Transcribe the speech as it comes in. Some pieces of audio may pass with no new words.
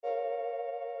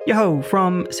Yo,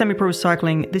 from Semi-Pro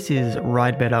Cycling, this is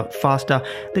Ride Better, Faster,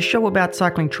 the show about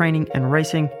cycling training and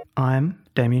racing. I'm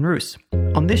Damien Roos.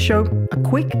 On this show, a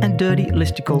quick and dirty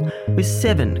listicle with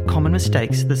 7 common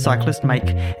mistakes the cyclists make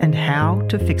and how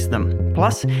to fix them.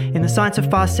 Plus, in the Science of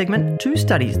Fast segment, 2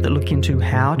 studies that look into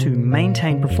how to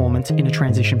maintain performance in a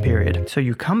transition period so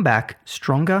you come back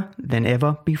stronger than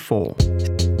ever before.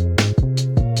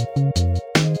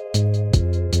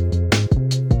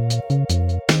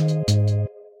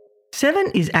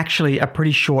 Seven is actually a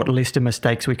pretty short list of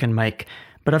mistakes we can make,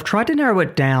 but I've tried to narrow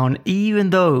it down even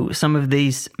though some of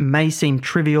these may seem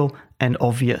trivial and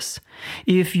obvious.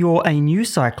 If you're a new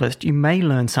cyclist, you may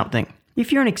learn something.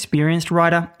 If you're an experienced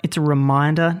rider, it's a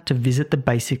reminder to visit the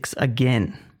basics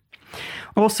again.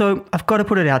 Also, I've got to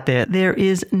put it out there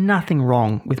is nothing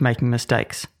wrong with making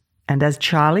mistakes. And as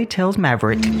Charlie tells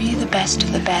Maverick, To be the best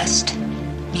of the best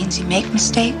means you make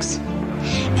mistakes,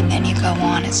 and then you go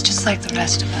on. It's just like the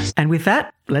rest of us. And with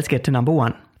that, let's get to number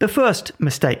 1. The first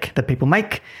mistake that people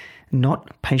make,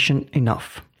 not patient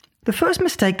enough. The first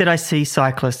mistake that I see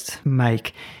cyclists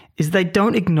make is they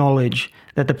don't acknowledge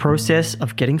that the process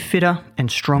of getting fitter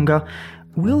and stronger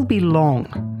will be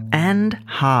long and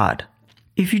hard.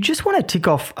 If you just want to tick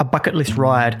off a bucket list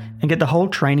ride and get the whole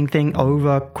training thing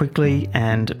over quickly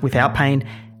and without pain,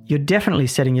 you're definitely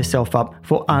setting yourself up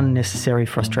for unnecessary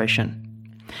frustration.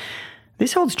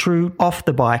 This holds true off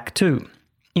the bike too.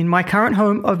 In my current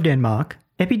home of Denmark,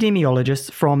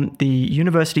 epidemiologists from the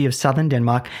University of Southern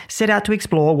Denmark set out to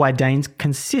explore why Danes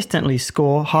consistently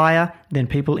score higher than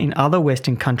people in other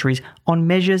Western countries on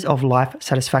measures of life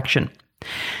satisfaction.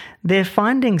 Their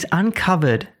findings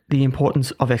uncovered the importance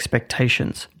of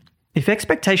expectations. If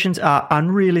expectations are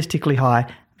unrealistically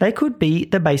high, they could be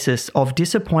the basis of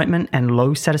disappointment and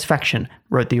low satisfaction,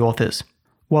 wrote the authors.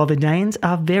 While the Danes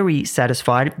are very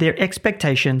satisfied, their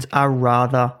expectations are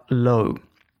rather low.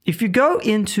 If you go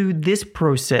into this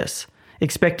process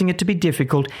expecting it to be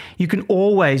difficult, you can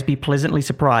always be pleasantly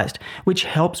surprised, which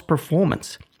helps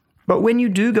performance. But when you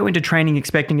do go into training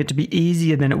expecting it to be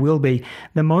easier than it will be,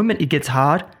 the moment it gets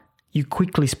hard, you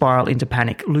quickly spiral into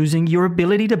panic, losing your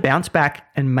ability to bounce back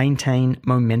and maintain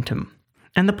momentum.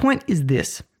 And the point is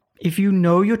this. If you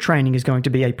know your training is going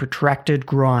to be a protracted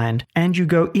grind and you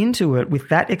go into it with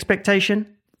that expectation,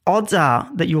 odds are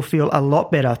that you'll feel a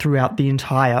lot better throughout the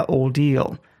entire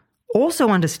ordeal. Also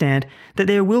understand that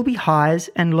there will be highs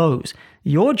and lows.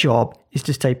 Your job is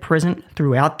to stay present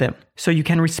throughout them so you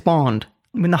can respond.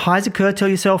 When the highs occur, tell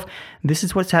yourself, this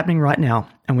is what's happening right now.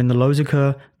 And when the lows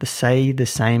occur, say the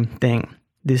same thing.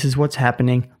 This is what's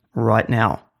happening right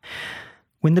now.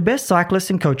 When the best cyclists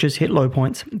and coaches hit low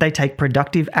points, they take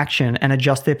productive action and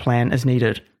adjust their plan as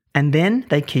needed. And then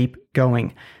they keep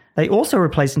going. They also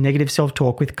replace negative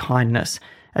self-talk with kindness.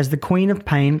 As the queen of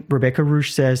pain, Rebecca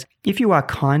Rusch says, if you are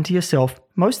kind to yourself,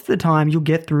 most of the time you'll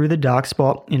get through the dark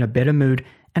spot in a better mood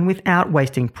and without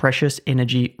wasting precious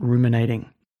energy ruminating.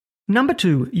 Number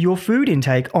 2, your food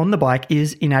intake on the bike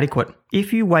is inadequate.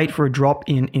 If you wait for a drop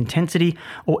in intensity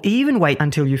or even wait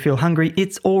until you feel hungry,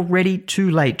 it's already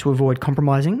too late to avoid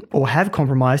compromising or have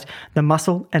compromised the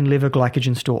muscle and liver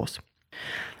glycogen stores.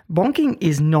 Bonking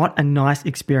is not a nice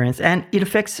experience and it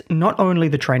affects not only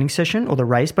the training session or the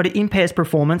race, but it impairs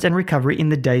performance and recovery in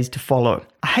the days to follow.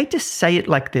 I hate to say it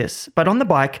like this, but on the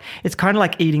bike, it's kind of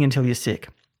like eating until you're sick.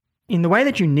 In the way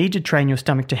that you need to train your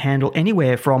stomach to handle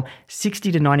anywhere from 60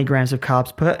 to 90 grams of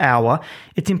carbs per hour,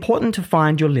 it's important to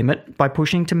find your limit by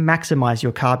pushing to maximize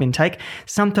your carb intake.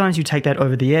 Sometimes you take that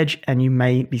over the edge and you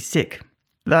may be sick.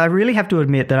 I really have to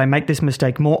admit that I make this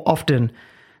mistake more often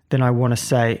than I want to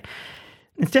say.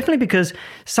 It's definitely because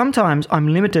sometimes I'm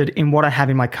limited in what I have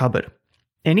in my cupboard.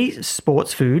 Any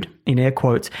sports food, in air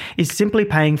quotes, is simply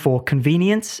paying for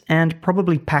convenience and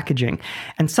probably packaging.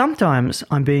 And sometimes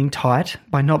I'm being tight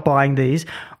by not buying these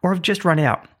or I've just run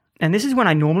out. And this is when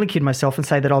I normally kid myself and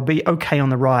say that I'll be okay on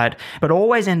the ride, but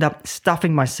always end up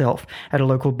stuffing myself at a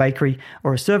local bakery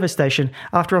or a service station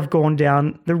after I've gone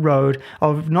down the road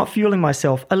of not fueling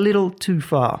myself a little too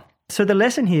far. So the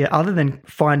lesson here, other than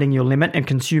finding your limit and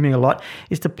consuming a lot,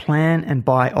 is to plan and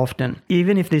buy often,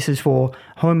 even if this is for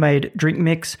homemade drink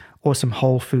mix or some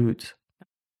whole foods.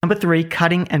 Number 3,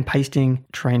 cutting and pasting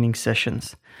training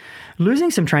sessions.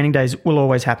 Losing some training days will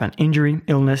always happen. Injury,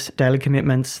 illness, daily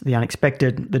commitments, the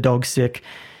unexpected, the dog sick.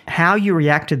 How you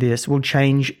react to this will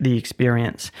change the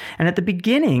experience. And at the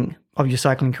beginning of your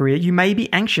cycling career, you may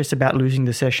be anxious about losing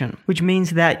the session, which means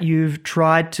that you've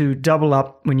tried to double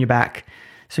up when you're back.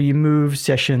 So you move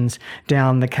sessions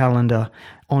down the calendar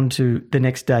onto the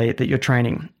next day that you're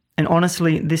training. And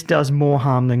honestly, this does more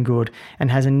harm than good and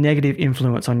has a negative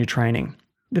influence on your training.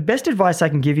 The best advice I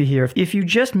can give you here, if you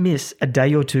just miss a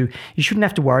day or two, you shouldn't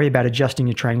have to worry about adjusting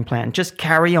your training plan. Just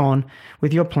carry on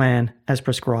with your plan as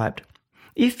prescribed.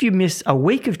 If you miss a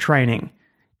week of training,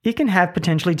 it can have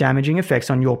potentially damaging effects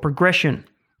on your progression.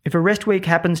 If a rest week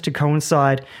happens to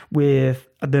coincide with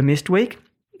the missed week,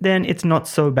 then it's not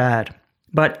so bad.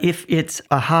 But if it's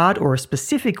a hard or a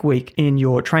specific week in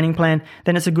your training plan,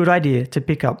 then it's a good idea to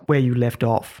pick up where you left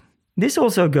off. This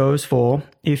also goes for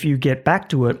if you get back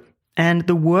to it and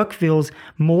the work feels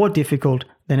more difficult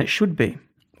than it should be,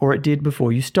 or it did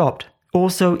before you stopped.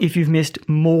 Also, if you've missed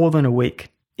more than a week.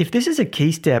 If this is a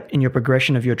key step in your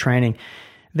progression of your training,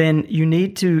 then you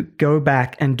need to go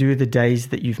back and do the days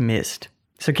that you've missed.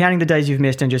 So counting the days you've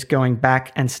missed and just going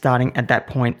back and starting at that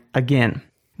point again.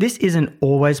 This isn't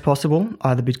always possible,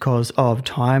 either because of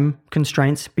time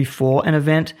constraints before an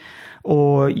event,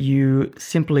 or you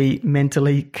simply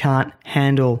mentally can't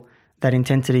handle that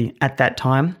intensity at that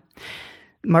time.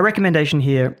 My recommendation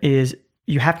here is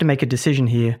you have to make a decision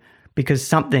here because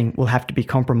something will have to be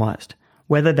compromised,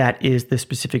 whether that is the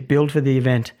specific build for the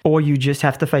event or you just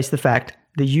have to face the fact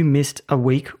that you missed a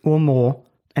week or more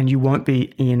and you won't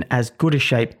be in as good a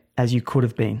shape as you could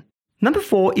have been. Number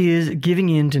 4 is giving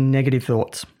in to negative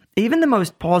thoughts. Even the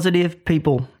most positive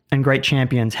people and great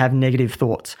champions have negative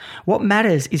thoughts. What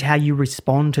matters is how you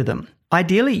respond to them.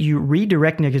 Ideally, you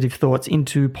redirect negative thoughts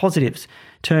into positives,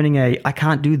 turning a "I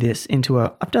can't do this" into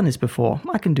a "I've done this before,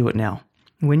 I can do it now."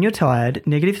 When you're tired,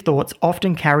 negative thoughts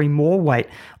often carry more weight,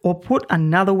 or put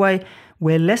another way,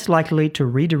 we're less likely to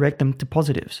redirect them to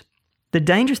positives. The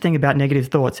dangerous thing about negative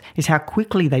thoughts is how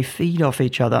quickly they feed off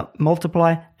each other,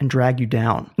 multiply, and drag you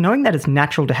down. Knowing that it's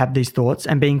natural to have these thoughts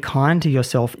and being kind to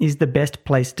yourself is the best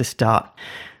place to start.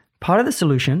 Part of the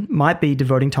solution might be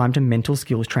devoting time to mental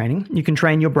skills training. You can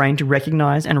train your brain to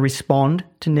recognize and respond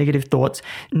to negative thoughts,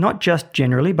 not just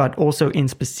generally, but also in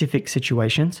specific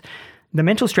situations. The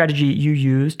mental strategy you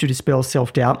use to dispel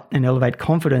self-doubt and elevate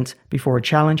confidence before a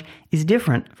challenge is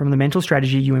different from the mental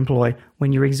strategy you employ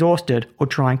when you're exhausted or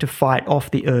trying to fight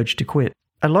off the urge to quit.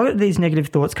 A lot of these negative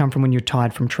thoughts come from when you're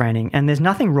tired from training, and there's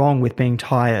nothing wrong with being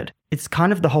tired. It's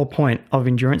kind of the whole point of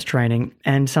endurance training,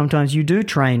 and sometimes you do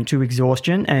train to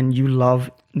exhaustion and you love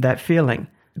that feeling.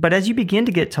 But as you begin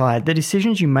to get tired, the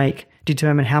decisions you make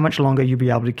determine how much longer you'll be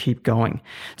able to keep going.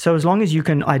 So as long as you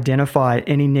can identify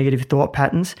any negative thought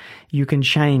patterns, you can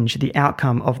change the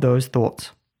outcome of those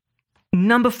thoughts.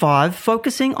 Number 5,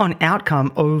 focusing on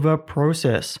outcome over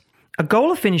process. A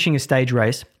goal of finishing a stage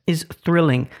race is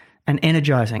thrilling and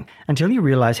energizing until you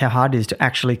realize how hard it is to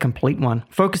actually complete one.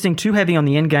 Focusing too heavy on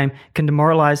the end game can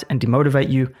demoralize and demotivate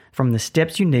you from the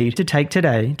steps you need to take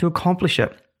today to accomplish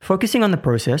it. Focusing on the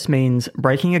process means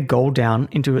breaking a goal down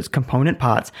into its component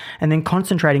parts and then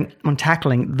concentrating on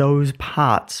tackling those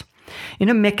parts in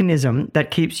a mechanism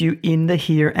that keeps you in the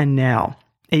here and now,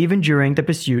 even during the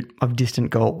pursuit of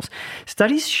distant goals.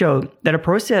 Studies show that a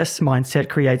process mindset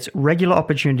creates regular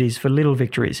opportunities for little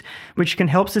victories, which can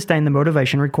help sustain the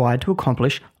motivation required to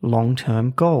accomplish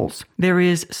long-term goals. There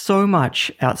is so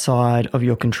much outside of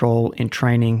your control in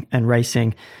training and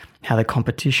racing, how the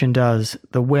competition does,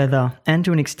 the weather, and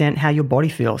to an extent how your body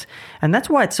feels. And that's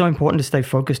why it's so important to stay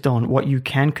focused on what you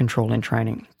can control in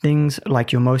training. Things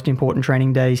like your most important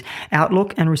training days,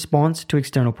 outlook and response to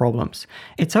external problems.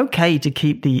 It's okay to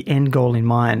keep the end goal in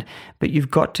mind, but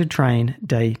you've got to train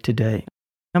day to day.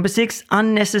 Number 6,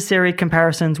 unnecessary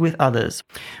comparisons with others.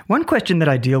 One question that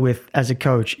I deal with as a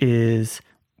coach is,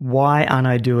 why aren't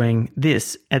I doing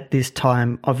this at this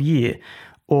time of year?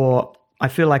 Or I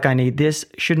feel like I need this.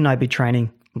 Shouldn't I be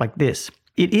training like this?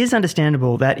 It is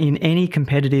understandable that in any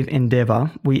competitive endeavor,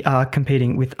 we are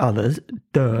competing with others,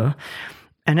 duh.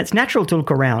 And it's natural to look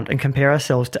around and compare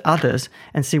ourselves to others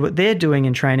and see what they're doing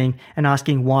in training and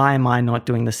asking, why am I not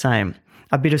doing the same?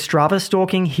 A bit of Strava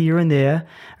stalking here and there,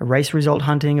 a race result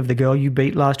hunting of the girl you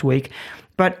beat last week.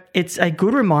 But it's a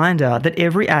good reminder that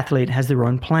every athlete has their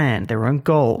own plan, their own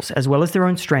goals, as well as their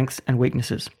own strengths and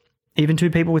weaknesses. Even two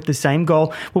people with the same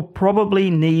goal will probably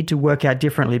need to work out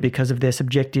differently because of their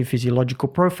subjective physiological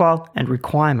profile and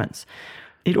requirements.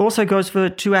 It also goes for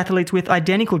two athletes with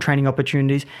identical training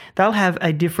opportunities. They'll have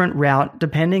a different route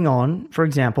depending on, for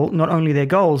example, not only their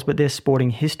goals, but their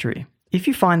sporting history. If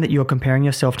you find that you're comparing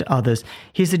yourself to others,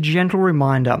 here's a gentle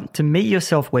reminder to meet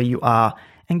yourself where you are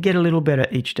and get a little better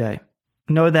each day.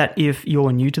 Know that if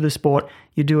you're new to the sport,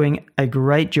 you're doing a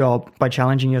great job by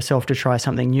challenging yourself to try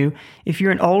something new. If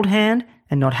you're an old hand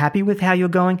and not happy with how you're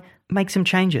going, make some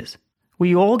changes.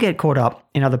 We all get caught up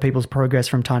in other people's progress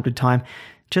from time to time.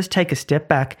 Just take a step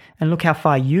back and look how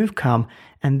far you've come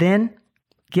and then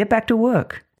get back to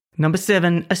work. Number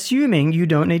 7, assuming you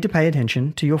don't need to pay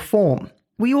attention to your form.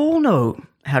 We all know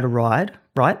how to ride,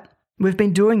 right? We've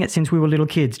been doing it since we were little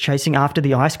kids, chasing after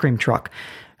the ice cream truck.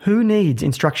 Who needs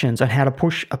instructions on how to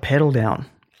push a pedal down?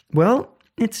 Well,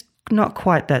 it's not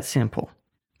quite that simple.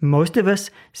 Most of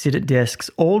us sit at desks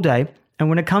all day, and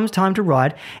when it comes time to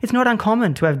ride, it's not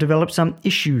uncommon to have developed some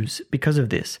issues because of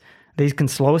this. These can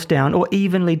slow us down or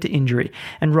even lead to injury,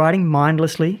 and riding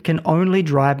mindlessly can only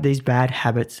drive these bad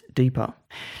habits deeper.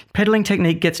 Pedaling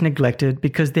technique gets neglected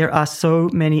because there are so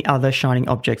many other shining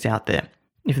objects out there.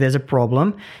 If there's a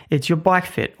problem, it's your bike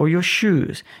fit or your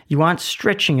shoes. You aren't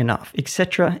stretching enough,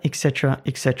 etc., etc.,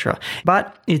 etc.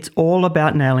 But it's all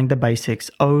about nailing the basics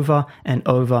over and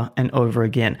over and over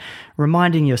again,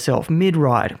 reminding yourself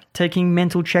mid-ride, taking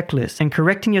mental checklists, and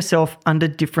correcting yourself under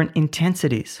different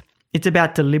intensities. It's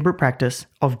about deliberate practice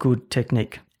of good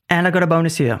technique. And I got a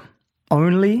bonus here.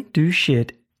 Only do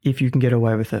shit if you can get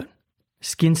away with it.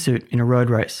 Skin suit in a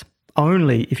road race.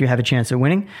 Only if you have a chance of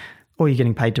winning or you're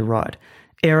getting paid to ride.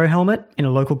 Aero helmet in a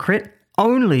local crit,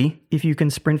 only if you can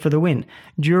sprint for the win.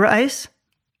 Dura Ace,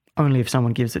 only if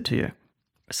someone gives it to you.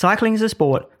 Cycling is a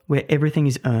sport where everything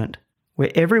is earned,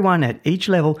 where everyone at each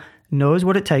level knows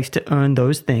what it takes to earn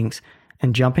those things,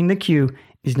 and jumping the queue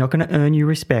is not going to earn you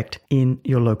respect in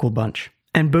your local bunch.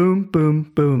 And boom,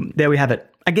 boom, boom, there we have it.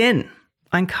 Again,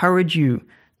 I encourage you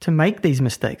to make these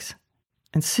mistakes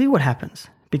and see what happens,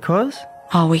 because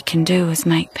all we can do is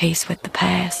make peace with the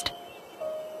past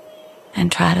and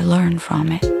try to learn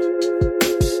from it.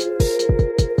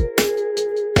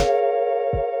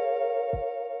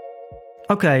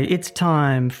 Okay, it's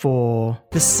time for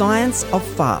The Science of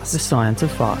Fast. The Science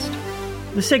of Fast.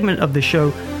 The segment of the show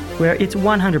where it's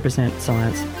 100%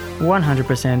 science,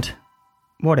 100%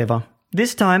 whatever.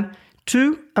 This time,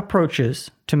 2 approaches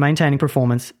to maintaining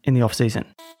performance in the off-season.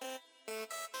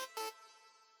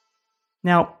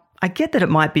 Now, I get that it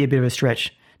might be a bit of a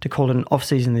stretch to call it an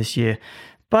off-season this year,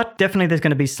 but definitely there's going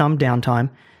to be some downtime,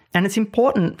 and it's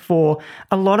important for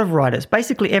a lot of riders,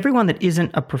 basically everyone that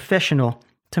isn't a professional,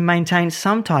 to maintain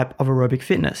some type of aerobic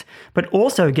fitness, but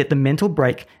also get the mental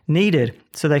break needed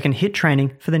so they can hit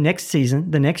training for the next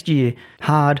season, the next year,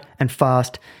 hard and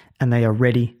fast, and they are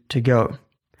ready to go.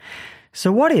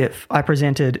 So what if I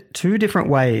presented 2 different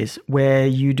ways where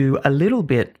you do a little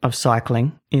bit of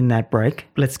cycling in that break,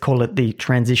 let's call it the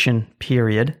transition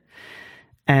period,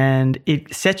 and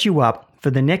it sets you up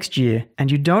for the next year,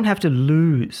 and you don't have to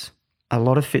lose a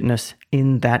lot of fitness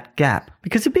in that gap.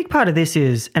 Because a big part of this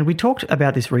is, and we talked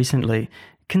about this recently,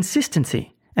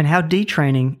 consistency and how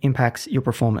detraining impacts your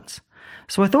performance.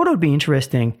 So I thought it would be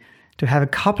interesting to have a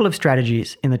couple of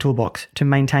strategies in the toolbox to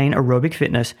maintain aerobic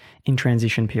fitness in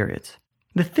transition periods.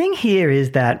 The thing here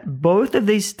is that both of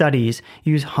these studies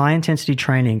use high-intensity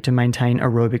training to maintain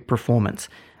aerobic performance.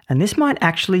 And this might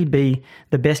actually be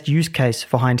the best use case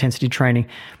for high-intensity training,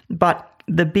 but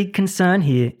the big concern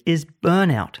here is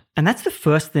burnout. And that's the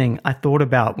first thing I thought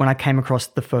about when I came across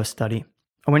the first study.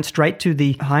 I went straight to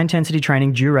the high-intensity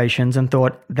training durations and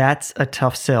thought that's a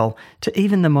tough sell to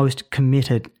even the most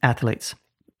committed athletes.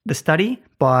 The study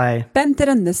by Bente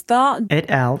Rønnestad et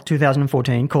al.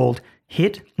 2014 called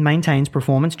HIT Maintains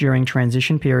Performance During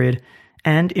Transition Period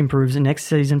and Improves Next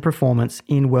Season Performance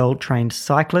in Well-Trained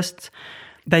Cyclists.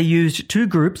 They used 2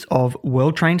 groups of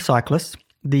well-trained cyclists.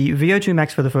 The VO2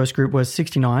 max for the first group was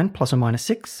 69 plus or minus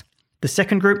 6. The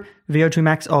second group, VO2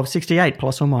 max of 68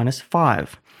 plus or minus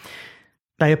 5.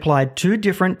 They applied 2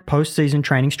 different post-season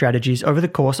training strategies over the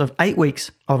course of 8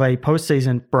 weeks of a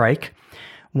post-season break.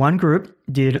 One group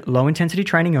did low-intensity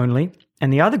training only,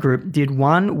 and the other group did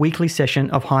 1 weekly session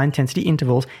of high-intensity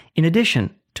intervals in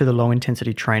addition to the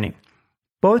low-intensity training.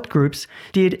 Both groups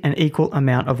did an equal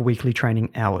amount of weekly training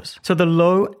hours. So the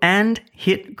low and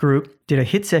HIT group did a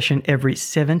HIT session every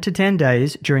 7 to 10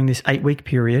 days during this 8-week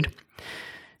period.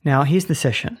 Now, here's the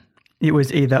session. It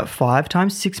was either 5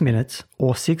 times 6 minutes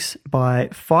or 6 by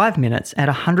 5 minutes at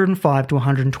 105 to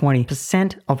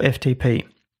 120% of FTP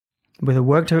with a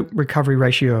work to recovery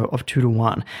ratio of 2 to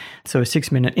 1. So a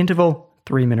 6-minute interval,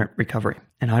 3-minute recovery.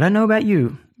 And I don't know about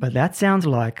you, but that sounds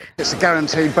like it's a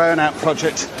guaranteed burnout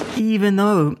project. Even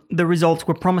though the results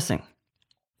were promising.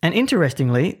 And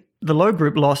interestingly, the low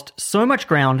group lost so much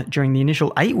ground during the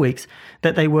initial 8 weeks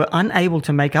that they were unable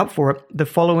to make up for it the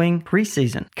following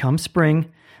preseason. Come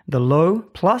spring, the low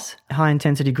plus high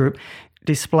intensity group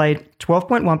displayed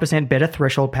 12.1% better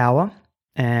threshold power,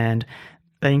 and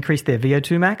they increased their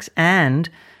VO2 max and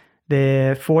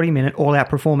their 40-minute all-out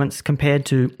performance compared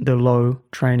to the low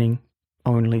training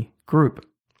only group.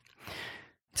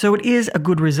 So it is a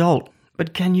good result,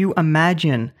 but can you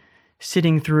imagine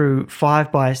sitting through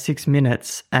 5 by 6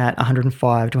 minutes at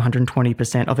 105 to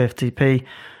 120% of FTP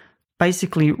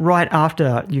basically right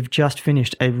after you've just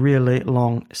finished a really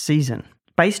long season.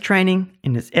 Base training,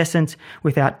 in its essence,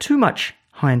 without too much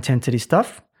high-intensity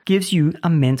stuff, gives you a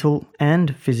mental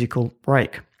and physical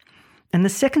break. And the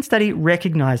second study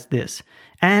recognized this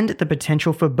and the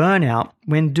potential for burnout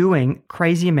when doing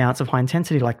crazy amounts of high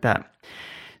intensity like that.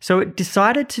 So it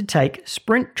decided to take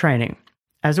sprint training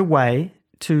as a way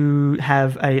to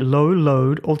have a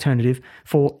low-load alternative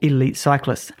for elite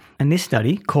cyclists. And this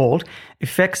study, called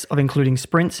Effects of Including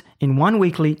Sprints in One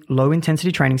Weekly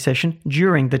Low-Intensity Training Session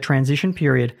During the Transition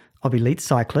Period of Elite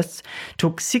Cyclists,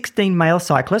 took 16 male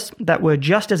cyclists that were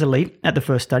just as elite at the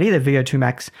first study. Their VO2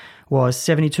 max was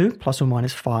 72 plus or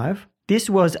minus 5. This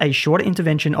was a shorter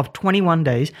intervention of 21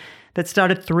 days that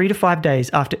started 3 to 5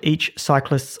 days after each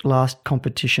cyclist's last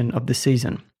competition of the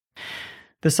season.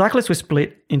 The cyclists were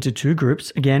split into 2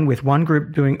 groups, again with one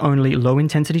group doing only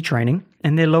low-intensity training,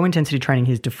 and their low-intensity training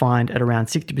is defined at around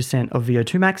 60% of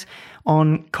VO2 max.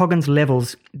 On Coggins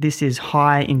levels, this is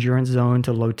high endurance zone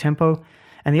to low tempo,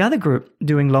 and the other group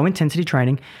doing low-intensity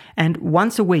training, and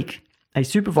once a week, a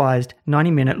supervised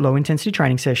 90-minute low-intensity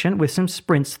training session with some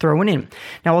sprints thrown in.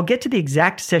 Now, I'll get to the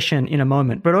exact session in a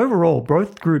moment, but overall,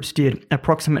 both groups did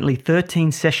approximately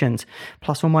 13 sessions,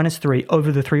 plus or minus 3,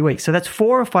 over the 3 weeks. So that's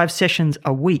 4 or 5 sessions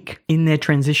a week in their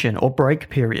transition or break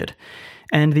period.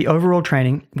 And the overall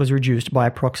training was reduced by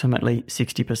approximately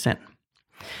 60%.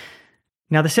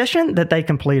 Now, the session that they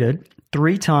completed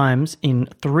 3 times in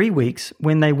 3 weeks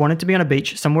when they wanted to be on a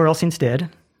beach somewhere else instead,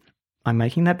 I'm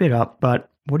making that bit up, but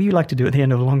what do you like to do at the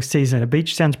end of a long season? A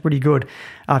beach sounds pretty good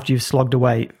after you've slogged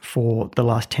away for the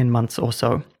last 10 months or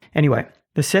so. Anyway,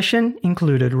 the session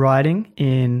included riding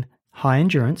in high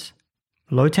endurance,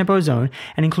 low tempo zone,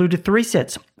 and included 3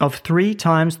 sets of 3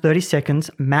 times 30 seconds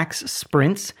max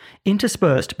sprints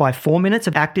interspersed by 4 minutes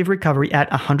of active recovery at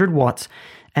 100 watts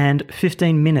and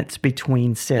 15 minutes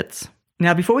between sets.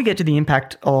 Now, before we get to the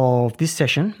impact of this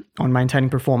session on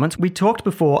maintaining performance, we talked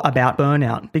before about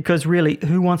burnout, because really,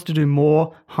 who wants to do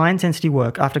more high-intensity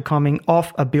work after coming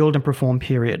off a build and perform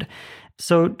period?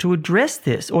 So to address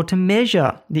this, or to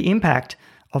measure the impact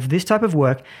of this type of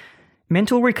work,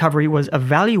 mental recovery was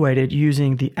evaluated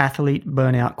using the Athlete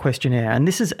Burnout Questionnaire. And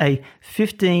this is a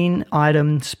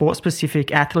 15-item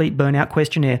sport-specific athlete burnout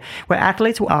questionnaire where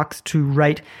athletes were asked to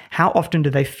rate how often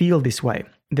do they feel this way.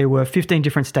 There were 15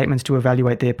 different statements to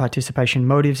evaluate their participation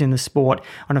motives in the sport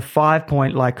on a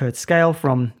 5-point Likert scale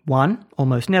from 1,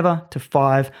 almost never, to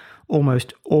 5,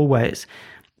 almost always.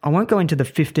 I won't go into the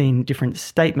 15 different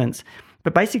statements,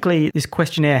 but basically this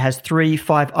questionnaire has 3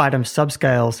 5-item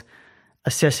subscales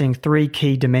assessing 3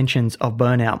 key dimensions of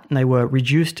burnout. And they were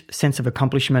reduced sense of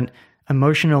accomplishment,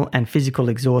 emotional and physical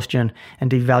exhaustion,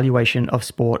 and evaluation of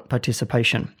sport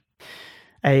participation.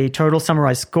 A total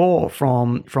summarized score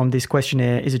from this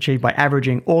questionnaire is achieved by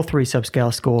averaging all 3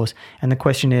 subscale scores, and the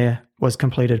questionnaire was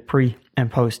completed pre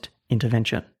and post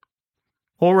intervention.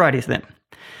 Alrighty then,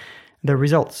 the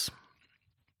results.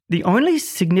 The only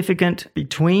significant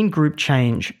between group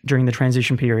change during the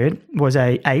transition period was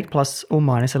a 8 plus or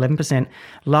minus 11%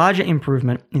 larger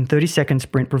improvement in 30-second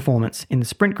sprint performance in the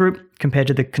sprint group compared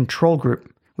to the control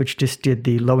group, which just did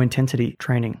the low intensity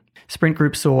training. Sprint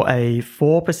group saw a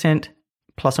 4%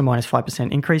 plus or minus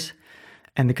 5% increase,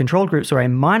 and the control group saw a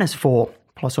minus 4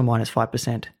 plus or minus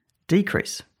 5%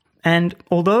 decrease. And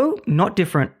although not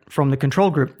different from the control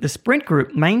group, the sprint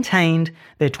group maintained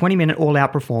their 20-minute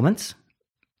all-out performance,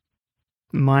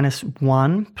 minus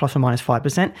 1 plus or minus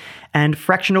 5%, and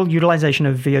fractional utilization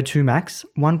of VO2 max,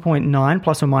 1.9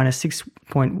 plus or minus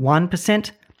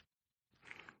 6.1%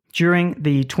 during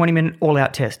the 20-minute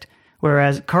all-out test,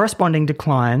 whereas corresponding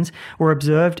declines were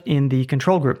observed in the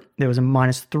control group. There was a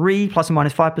minus 3 plus or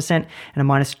minus 5% and a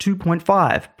minus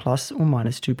 2.5 plus or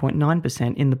minus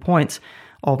 2.9% in the points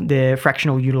of their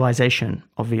fractional utilization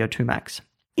of VO2 max.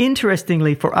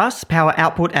 Interestingly for us, power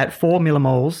output at 4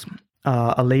 millimoles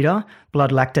a litre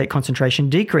blood lactate concentration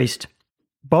decreased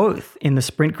both in the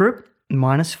sprint group,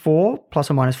 minus 4 plus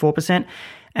or minus 4%,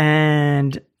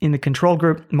 and in the control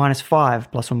group, minus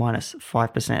 5 plus or minus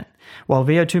 5%, while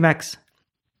VO2 max,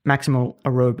 maximal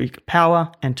aerobic power,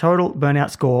 and total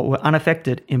burnout score were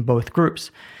unaffected in both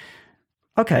groups.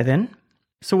 Okay then,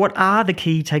 so what are the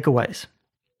key takeaways?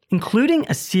 Including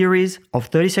a series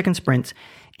of 30-second sprints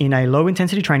in a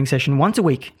low-intensity training session once a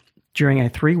week during a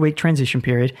 3-week transition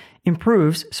period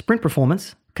improves sprint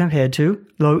performance compared to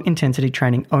low-intensity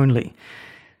training only.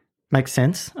 Makes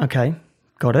sense? Okay,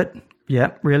 got it.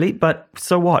 Yeah, really? But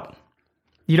so what?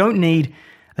 You don't need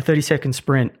a 30-second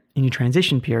sprint in your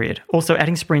transition period. Also,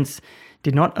 adding sprints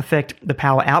did not affect the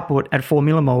power output at 4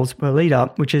 millimoles per litre,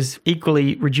 which is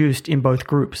equally reduced in both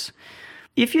groups.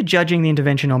 If you're judging the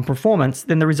intervention on performance,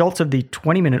 then the results of the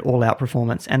 20-minute all-out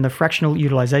performance and the fractional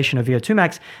utilization of VO2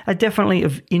 max are definitely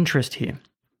of interest here,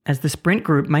 as the sprint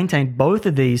group maintained both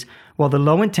of these while the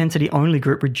low-intensity only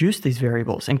group reduced these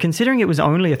variables. And considering it was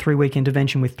only a 3-week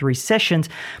intervention with 3 sessions,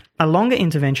 a longer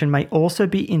intervention may also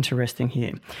be interesting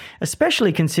here,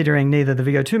 especially considering neither the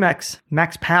VO2 max,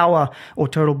 max power, or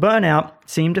total burnout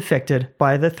seemed affected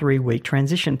by the 3-week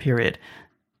transition period,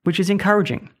 which is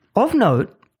encouraging. Of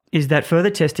note is that further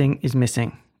testing is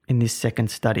missing in this second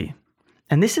study.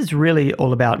 And this is really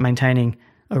all about maintaining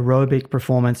aerobic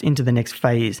performance into the next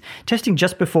phase. Testing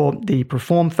just before the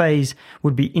perform phase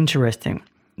would be interesting.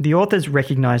 The authors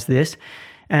recognize this,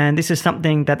 and this is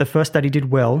something that the first study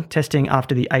did well, testing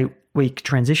after the 8-week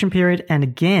transition period and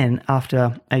again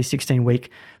after a 16-week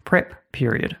prep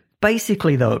period.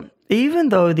 Basically though, even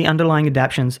though the underlying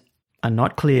adaptations are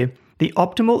not clear, the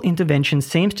optimal intervention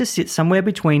seems to sit somewhere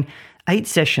between 8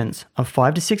 sessions of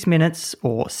 5 to 6 minutes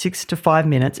or 6 to 5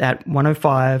 minutes at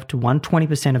 105 to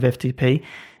 120% of FTP,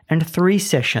 and 3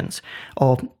 sessions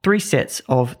of 3 sets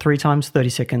of 3 times 30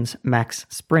 seconds max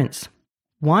sprints.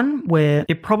 One where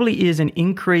it probably is an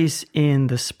increase in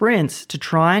the sprints to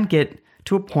try and get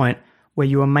to a point where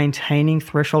you are maintaining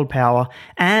threshold power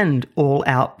and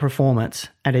all-out performance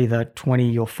at either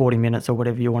 20 or 40 minutes or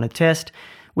whatever you want to test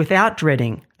without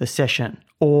dreading the session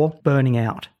or burning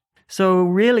out. So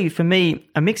really, for me,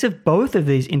 a mix of both of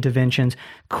these interventions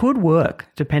could work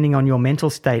depending on your mental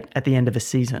state at the end of a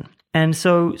season. And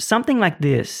so something like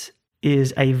this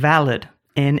is a valid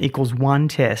N=1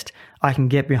 test I can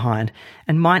get behind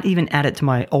and might even add it to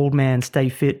my old man stay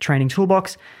fit training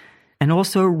toolbox and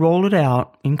also roll it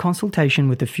out in consultation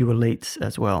with a few elites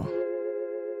as well.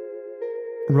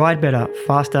 Ride Better,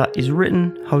 Faster is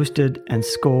written, hosted, and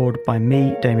scored by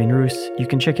me, Damien Roos. You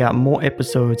can check out more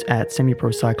episodes at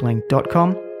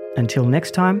semiprocycling.com. Until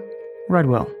next time, ride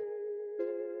well.